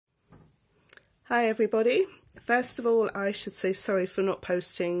Hi everybody. First of all, I should say sorry for not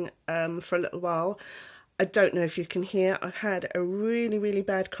posting for a little while. I don't know if you can hear, I've had a really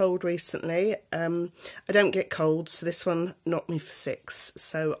bad cold recently. I don't get colds, so this one knocked me for 6.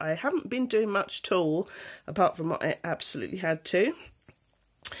 So I haven't been doing much at all, apart from what I absolutely had to.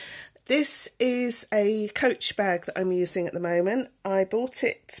 This is a Coach bag that I'm using at the moment. I bought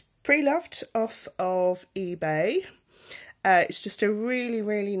it pre-loved off of eBay. It's just a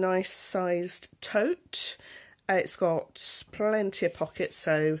really nice sized tote. It's got plenty of pockets,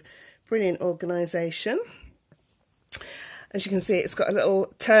 so brilliant organisation. As you can see, it's got a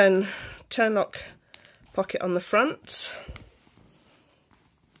little turn lock pocket on the front.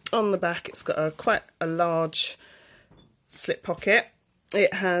 On the back, it's got quite a large slip pocket.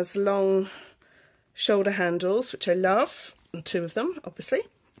 It has long shoulder handles, which I love, and 2 of them, obviously.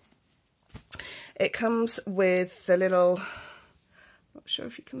 It comes with the little, not sure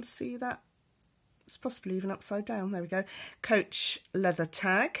if you can see that, it's possibly even upside down, there we go, Coach leather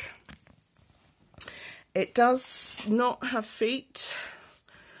tag. It does not have feet.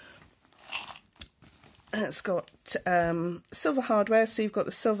 It's got silver hardware, so you've got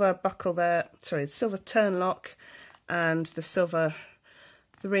the silver buckle there, sorry, the silver turn lock and the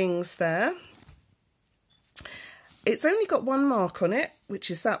rings there. It's only got 1 mark on it,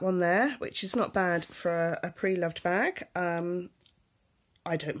 which is that one there, which is not bad for a pre-loved bag.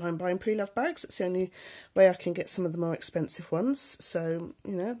 I don't mind buying pre-loved bags. It's the only way I can get some of the more expensive ones. So,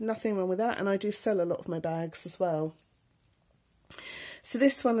 you know, nothing wrong with that. And I do sell a lot of my bags as well. So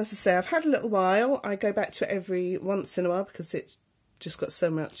this one, as I say, I've had a little while. I go back to it every once in a while because it's just got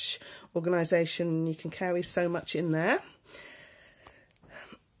so much organisation. You can carry so much in there.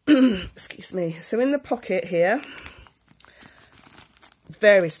 Excuse me. So in the pocket here,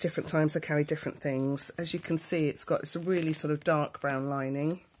 various different times I carry different things. As you can see, it's got this really sort of dark brown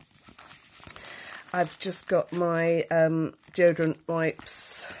lining. I've just got my deodorant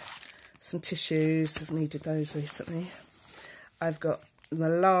wipes, some tissues. I've needed those recently. I've got the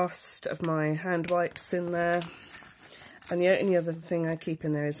last of my hand wipes in there. And the only other thing I keep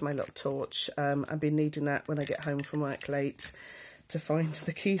in there is my little torch. I've been needing that when I get home from work late to find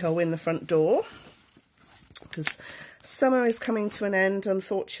the keyhole in the front door, because summer is coming to an end,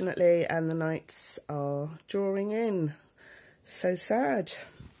 unfortunately, and the nights are drawing in. So sad.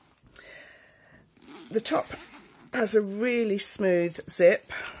 The top has a really smooth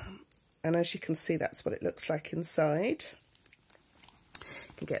zip, and as you can see, that's what it looks like inside.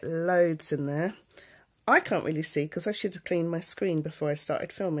 You can get loads in there. I can't really see because I should have cleaned my screen before I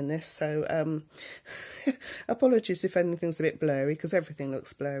started filming this, so apologies if anything's a bit blurry because everything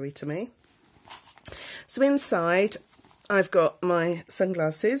looks blurry to me. So inside I've got my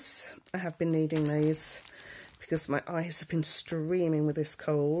sunglasses. I have been needing these because my eyes have been streaming with this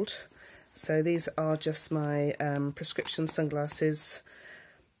cold. So these are just my prescription sunglasses.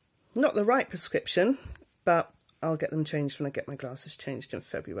 Not the right prescription, but I'll get them changed when I get my glasses changed in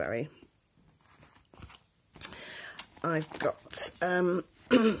February. I've got, and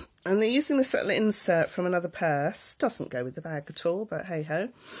they're using this little insert from another purse. Doesn't go with the bag at all, but hey-ho.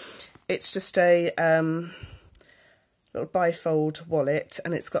 It's just a little bifold wallet,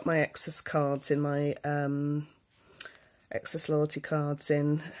 and it's got my Excess cards in, my Excess loyalty cards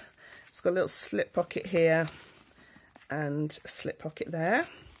in. It's got a little slip pocket here and a slip pocket there.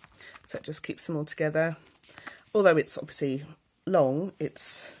 So it just keeps them all together. Although it's obviously long,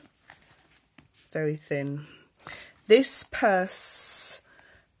 it's very thin. This purse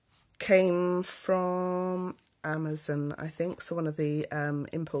came from Amazon, I think, so one of the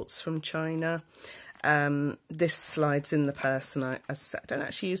imports from China. This slides in the purse, and I don't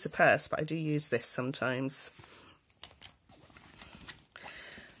actually use the purse, but I do use this sometimes.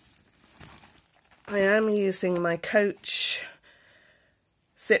 I am using my Coach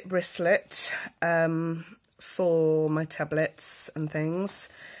zip bracelet for my tablets and things.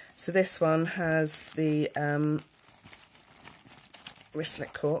 So this one has the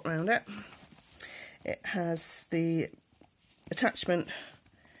wristlet cord around it. It has the attachment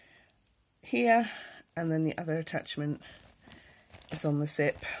here, and then the other attachment is on the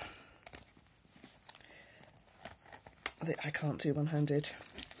zip. I can't do one-handed.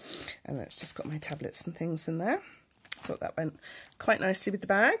 And that's just got my tablets and things in there. Thought that went quite nicely with the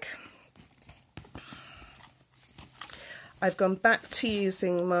bag. I've gone back to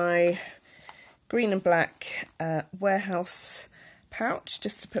using my green and black warehouse pouch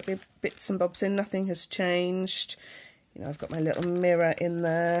just to put my bits and bobs in. Nothing has changed. You know, I've got my little mirror in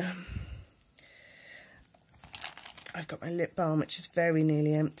there. I've got my lip balm, which is very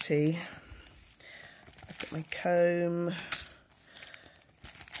nearly empty. I've got my comb.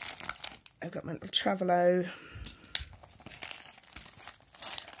 I've got my little Travelo.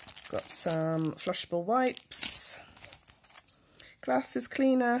 Got some flushable wipes, glasses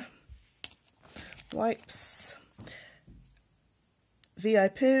cleaner, wipes, VI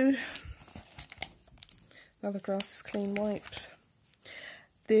Poo, another glasses clean wipe.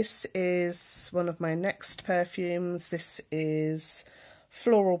 This is one of my next perfumes. This is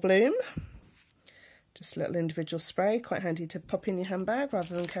Floral Bloom. Just a little individual spray, quite handy to pop in your handbag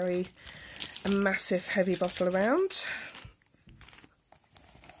rather than carry a massive heavy bottle around.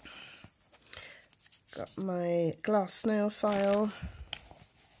 Got my glass nail file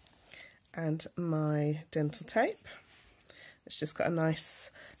and my dental tape. It's just got a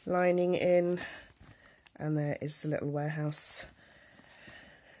nice lining in, and there is the little Warehouse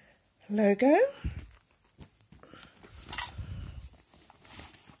logo.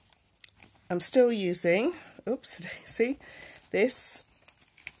 I'm still using, oops, see, this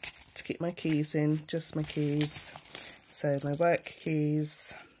to keep my keys in, just my keys. So my work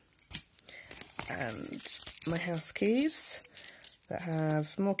keys and my house keys that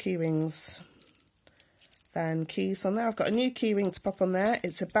have more key rings than keys on there. I've got a new key ring to pop on there.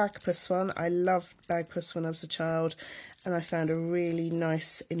 It's a Bagpuss one. I loved Bagpuss when I was a child, and I found a really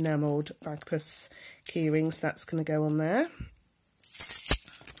nice enamelled Bagpuss key ring, so that's going to go on there.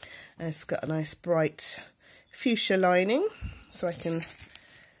 And it's got a nice bright fuchsia lining, so I can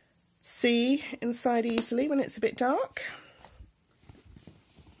see inside easily when it's a bit dark.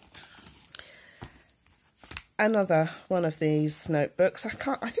 Another one of these notebooks. I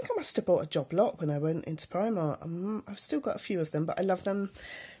think I must have bought a job lot when I went into Primark. I've still got a few of them, but I love them.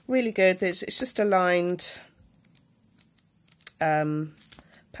 Really good. It's just a lined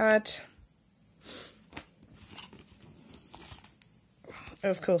pad.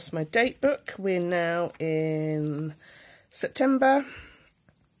 Of course, my date book. We're now in September.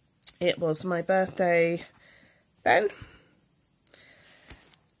 It was my birthday then.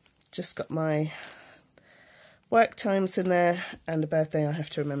 Just got my work times in there and a birthday I have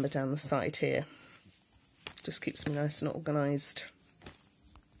to remember down the side here. Just keeps me nice and organised.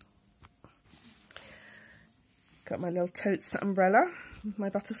 Got my little totes umbrella with my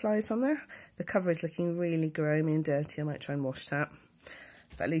butterflies on there. The cover is looking really grimy and dirty. I might try and wash that.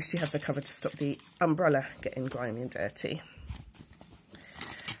 But at least you have the cover to stop the umbrella getting grimy and dirty.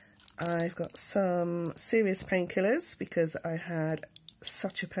 I've got some serious painkillers because I had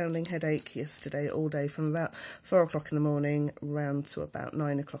such a pounding headache yesterday all day from about 4 o'clock in the morning round to about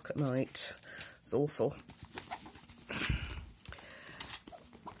 9 o'clock at night. It's awful.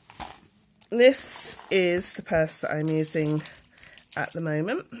 This is the purse that I'm using at the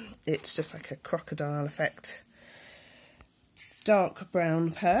moment. It's just like a crocodile effect dark brown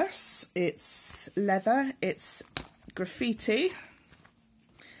purse. It's leather, it's graffiti. I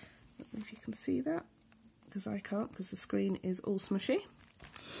don't know if you can see that, because I can't, because the screen is all smushy.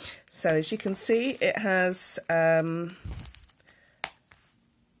 So as you can see, it has a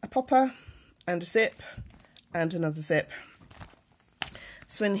popper and a zip and another zip.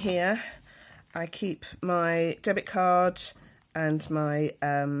 So in here I keep my debit card and my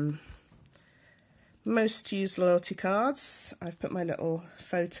most used loyalty cards. I've put my little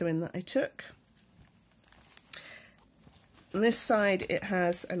photo in that I took. On this side it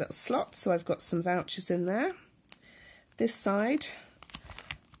has a little slot, so I've got some vouchers in there. This side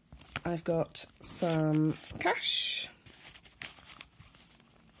I've got some cash.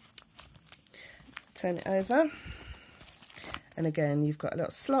 Turn it over, and again you've got a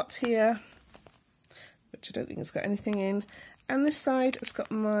little slot here, which I don't think it's got anything in, and this side has got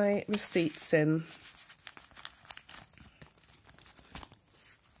my receipts in.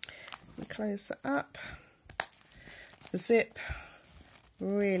 Close that up. The zip,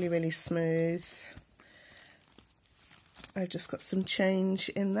 really, really smooth. I've just got some change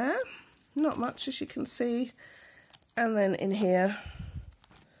in there, not much as you can see, and then in here,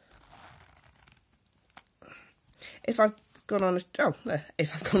 if I've gone on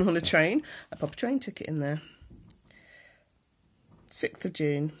a train, I pop a train ticket in there. 6th of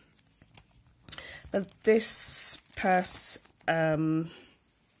June. But this purse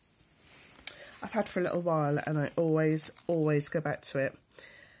I've had for a little while, and I always go back to it.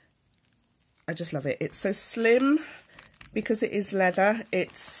 I just love it. It's so slim because it is leather.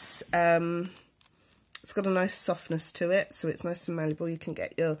 It's got a nice softness to it, so it's nice and malleable. You can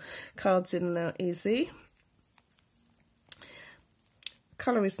get your cards in and out easy.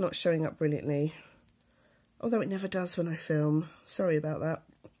 Colour is not showing up brilliantly, although it never does when I film. Sorry about that.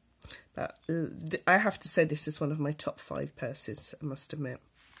 But I have to say this is one of my top 5 purses, I must admit.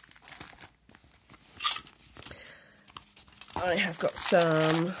 I have got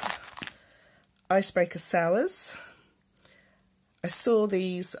some Icebreaker Sours. I saw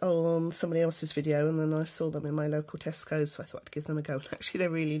these on somebody else's video and then I saw them in my local Tesco, so I thought I'd give them a go. Actually, they're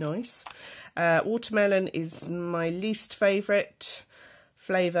really nice. Watermelon is my least favourite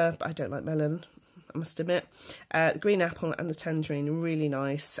flavour, but I don't like melon, I must admit. The green apple and the tangerine are really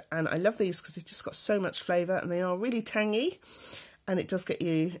nice, and I love these because they've just got so much flavour and they are really tangy, and it does get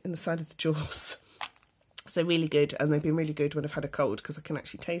you in the side of the jaws. So really good, and they've been really good when I've had a cold because I can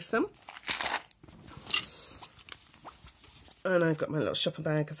actually taste them. And I've got my little shopper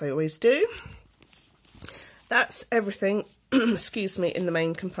bag, as I always do. That's everything, excuse me, in the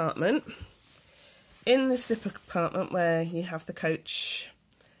main compartment. In the zipper compartment where you have the Coach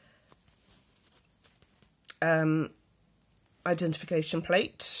identification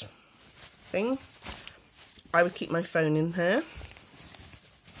plate thing, I would keep my phone in here.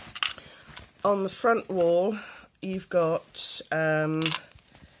 On the front wall, you've got a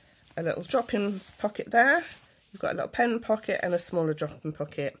little drop-in pocket there. You've got a little pen pocket and a smaller drop-in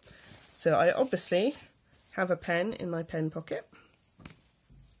pocket. So I obviously have a pen in my pen pocket.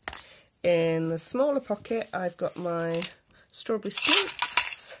 In the smaller pocket, I've got my strawberry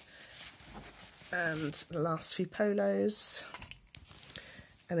sweets and the last few polos.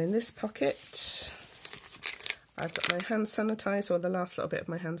 And in this pocket, I've got my hand sanitizer, or the last little bit of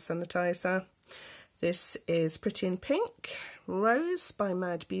my hand sanitizer. This is Pretty in Pink Rose by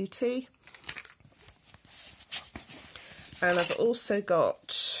Mad Beauty. And I've also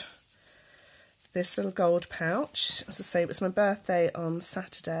got this little gold pouch. As I say, it was my birthday on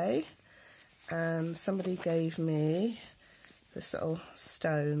Saturday, and somebody gave me this little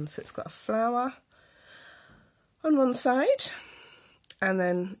stone. So it's got a flower on one side, and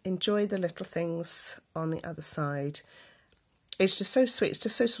then Enjoy the Little Things on the other side. It's just so sweet. It's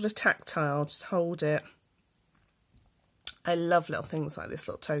just so sort of tactile. Just hold it. I love little things like this,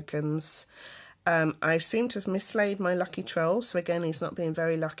 little tokens. I seem to have mislaid my lucky troll, so again, he's not being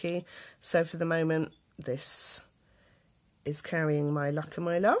very lucky. So for the moment, this is carrying my luck and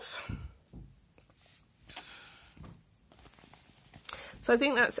my love. So I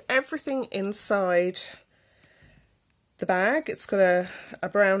think that's everything inside the bag. It's got a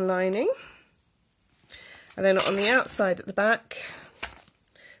brown lining. And then on the outside at the back,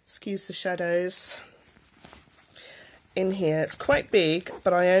 excuse the shadows, in here, it's quite big,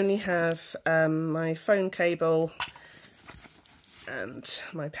 but I only have my phone cable and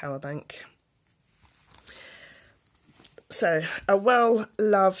my power bank. So a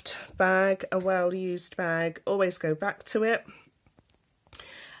well-loved bag, a well-used bag, always go back to it.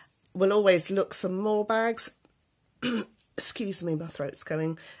 We'll always look for more bags. Excuse me, my throat's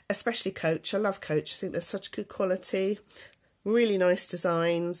going. Especially Coach. I love Coach. I think they're such good quality, really nice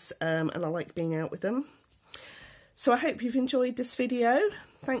designs, and I like being out with them. So I hope you've enjoyed this video.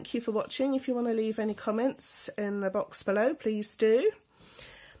 Thank you for watching. If you want to leave any comments in the box below, please do.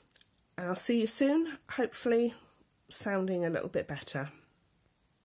 I'll see you soon, hopefully sounding a little bit better.